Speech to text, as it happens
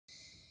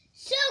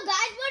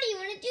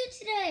do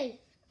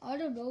today? I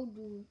don't know,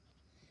 dude.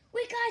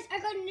 Wait, guys, I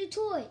got a new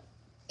toy.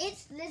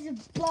 It's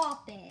this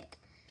Bop It.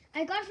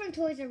 I got it from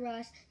Toys R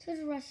Us. Toys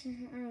R Us,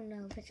 I don't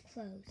know if it's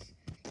closed.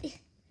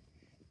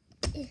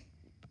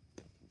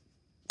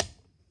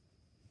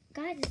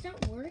 Guys, it's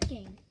not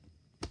working.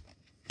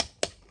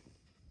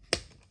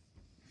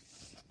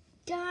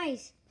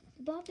 Guys,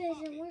 the Bop It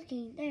isn't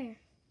working. There.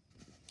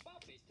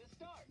 Bop It to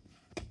start.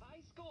 High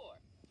score,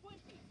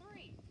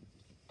 23.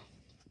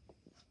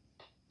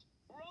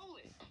 Roll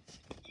it.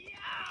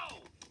 Yow!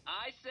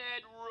 I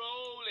said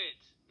roll it.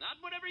 Not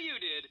whatever you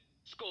did.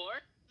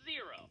 Score,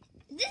 0.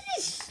 This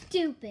is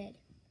stupid.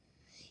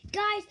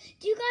 Guys,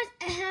 do you guys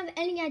have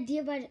any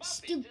idea about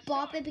stupid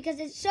Bop It?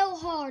 Because it's so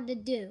hard to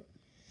do.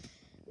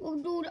 Well,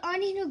 dude, I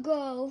need to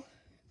go.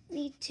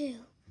 Me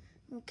too.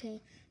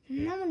 Okay.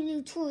 I want a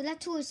new toy.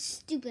 That toy is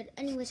stupid.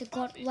 Anyways, I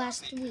got it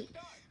last week.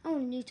 I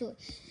want a new toy.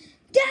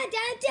 Dad!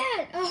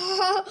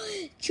 Oh,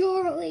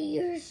 Charlie,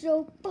 you're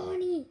so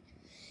funny.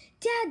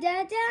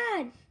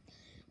 Dad.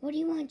 What do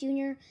you want,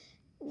 Junior?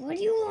 What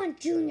do you want,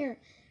 Junior?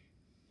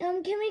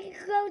 Can we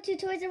go to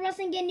Toys R Us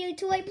and get a new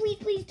toy? Please,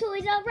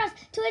 Toys R Us.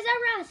 Toys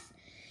R Us.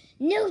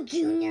 No,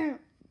 Junior.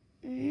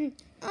 I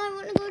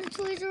want to go to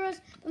Toys R Us,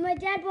 but my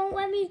dad won't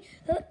let me.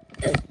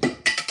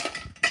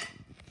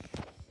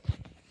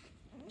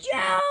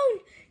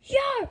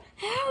 Joan,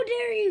 how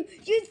dare you?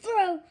 You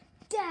throw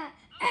that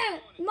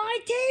at my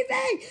TV.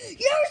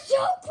 You're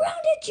so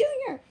grounded,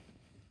 Junior.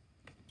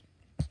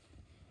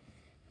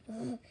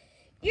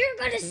 You're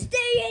going to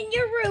stay in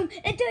your room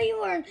until you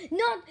learn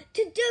not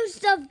to do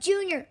stuff,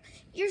 Junior.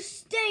 You're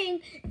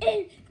staying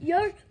in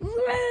your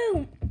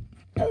room.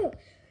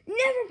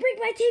 Never break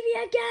my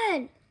TV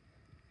again.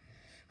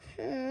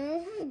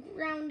 I'm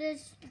grounded.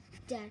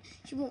 Dad,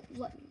 she won't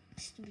let me.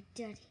 Stupid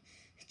daddy.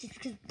 Just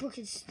because Brooke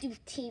is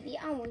stupid TV,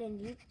 I want a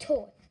new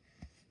toy.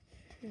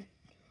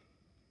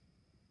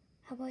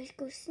 How about I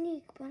go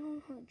sneak? But I don't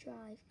know how to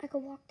drive. I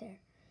can walk there.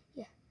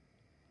 Yeah,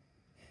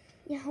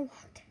 I'll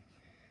walk there.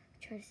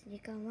 Try to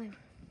sneak on my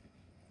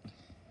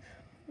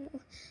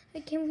room. I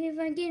can't believe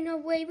I'm getting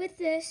away with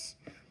this.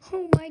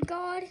 Oh my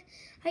god.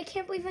 I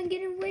can't believe I'm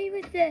getting away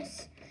with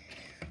this.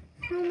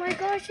 Oh my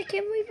gosh, I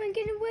can't believe I'm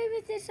getting away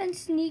with this. I'm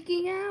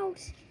sneaking out.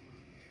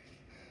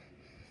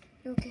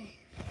 Okay.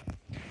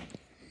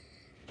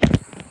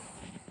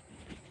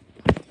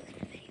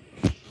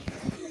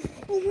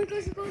 Oh my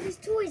gosh, look at all these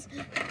toys.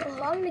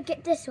 Oh, I'm gonna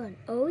get this one.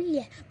 Oh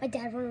yeah. My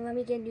dad won't let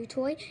me get a new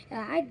toy.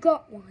 I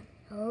got one.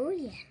 Oh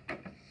yeah.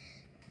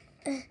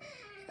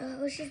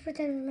 Let's just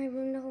pretend in my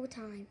room the whole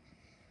time.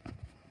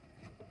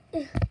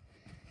 I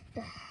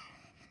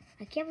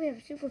can't believe I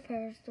have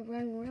superpowers to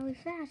run really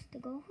fast to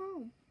go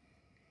home.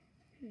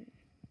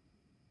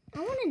 I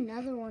want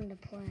another one to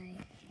play.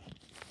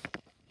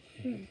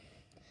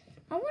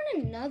 I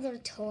want another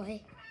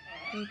toy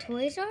from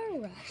Toys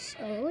R Us.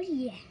 Oh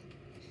yeah.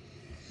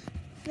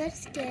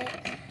 Let's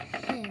get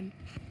him.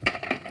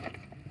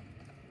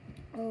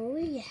 Oh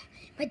yeah.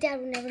 My dad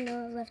would never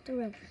know I left the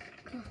room.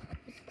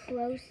 Let's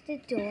close the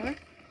door.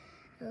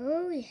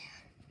 Oh yeah.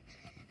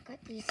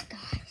 Got these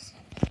guys.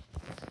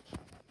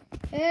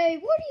 Hey,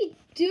 what are you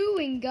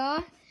doing,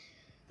 guy?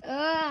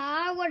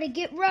 I want to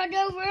get run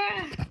over.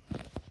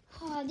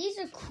 Oh, these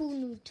are cool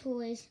new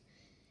toys.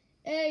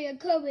 Hey, you're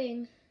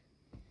coming.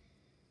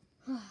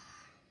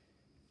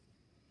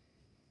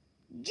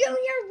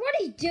 Junior, what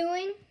are you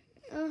doing?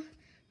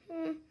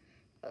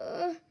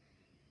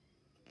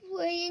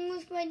 Playing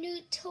with my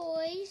new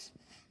toys.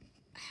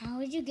 How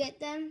did you get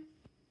them?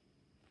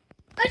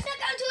 I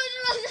stuck out Toys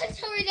R Us. I'm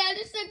sorry, Dad.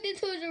 I stuck to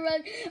Toys R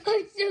Us.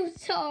 I'm so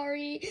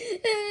sorry.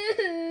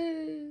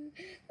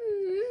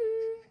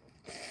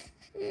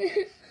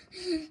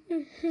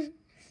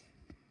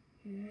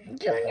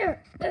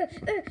 Junior,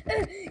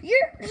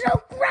 you're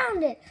so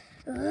grounded.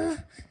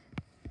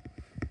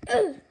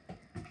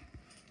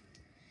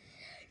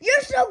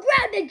 You're so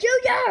grounded,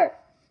 Junior.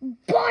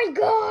 Bye,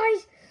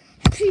 guys.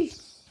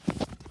 Peace.